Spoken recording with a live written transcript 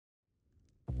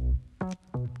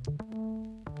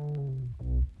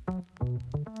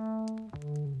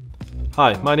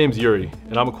Hi, my name's Yuri,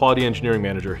 and I'm a quality engineering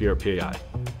manager here at PAI.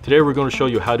 Today we're going to show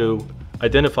you how to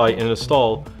identify and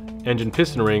install engine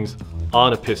piston rings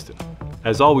on a piston.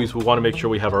 As always, we want to make sure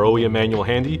we have our OEM manual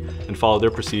handy and follow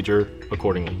their procedure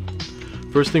accordingly.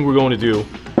 First thing we're going to do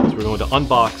is we're going to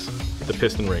unbox the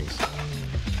piston rings.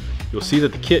 You'll see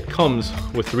that the kit comes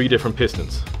with 3 different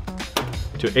pistons.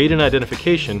 To aid in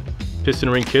identification, piston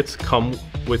ring kits come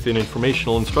with an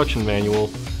informational instruction manual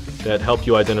that help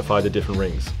you identify the different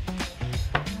rings.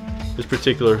 In this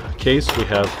particular case, we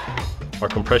have our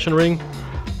compression ring,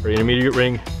 our intermediate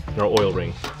ring, and our oil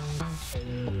ring.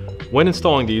 When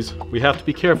installing these, we have to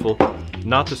be careful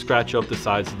not to scratch up the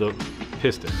sides of the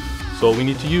piston. So what we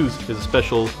need to use is a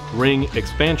special ring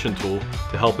expansion tool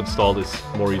to help install this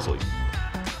more easily.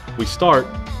 We start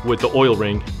with the oil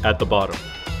ring at the bottom.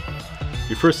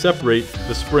 We first separate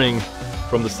the spring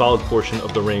from the solid portion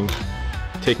of the ring,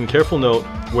 taking careful note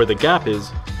where the gap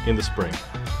is in the spring.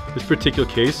 In this particular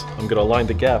case, I'm going to align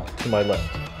the gap to my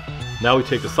left. Now we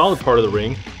take the solid part of the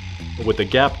ring with the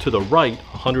gap to the right,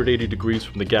 180 degrees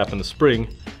from the gap in the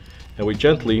spring, and we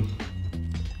gently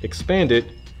expand it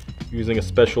using a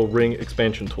special ring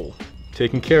expansion tool.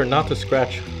 Taking care not to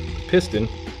scratch the piston,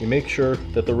 we make sure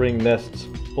that the ring nests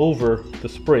over the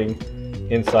spring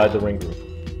inside the ring groove.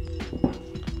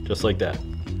 Just like that.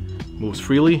 Moves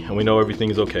freely and we know everything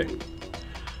is okay.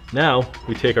 Now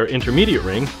we take our intermediate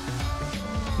ring.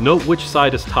 Note which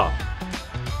side is top.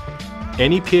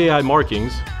 Any PAI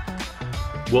markings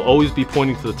will always be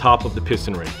pointing to the top of the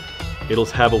piston ring. It'll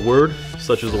have a word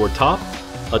such as the word top,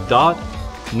 a dot,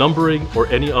 numbering, or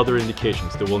any other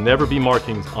indications. There will never be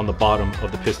markings on the bottom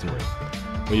of the piston ring.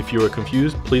 If you are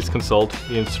confused, please consult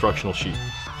the instructional sheet.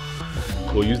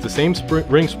 We'll use the same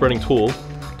ring spreading tool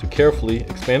to carefully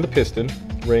expand the piston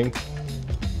ring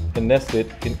and nest it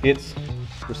in its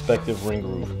respective ring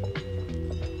groove,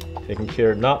 taking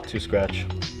care not to scratch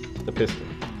the piston.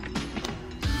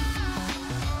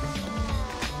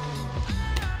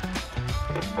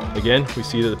 Again, we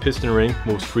see that the piston ring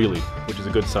moves freely, which is a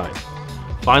good sign.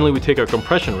 Finally, we take our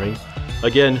compression ring,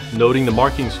 again noting the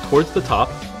markings towards the top,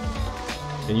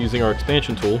 and using our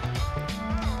expansion tool,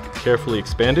 carefully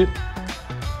expand it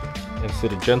and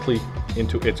sit it gently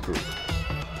into its groove.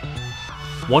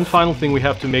 One final thing we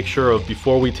have to make sure of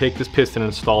before we take this piston and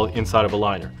install it inside of a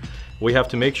liner. We have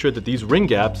to make sure that these ring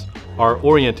gaps are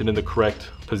oriented in the correct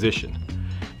position.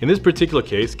 In this particular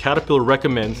case, Caterpillar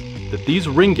recommends that these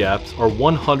ring gaps are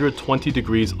 120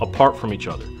 degrees apart from each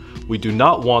other. We do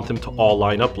not want them to all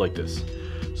line up like this.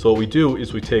 So what we do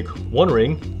is we take one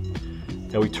ring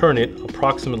and we turn it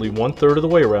approximately 1/3 of the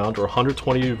way around, or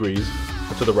 120 degrees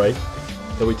to the right.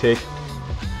 Then we take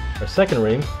our second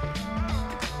ring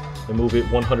and move it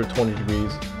 120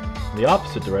 degrees in the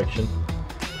opposite direction,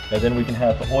 and then we can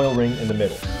have the oil ring in the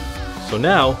middle. So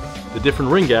now the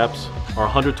different ring gaps are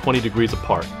 120 degrees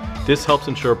apart. This helps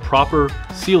ensure proper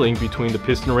sealing between the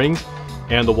piston rings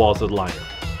and the walls of the liner.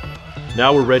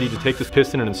 Now we're ready to take this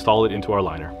piston and install it into our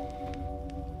liner.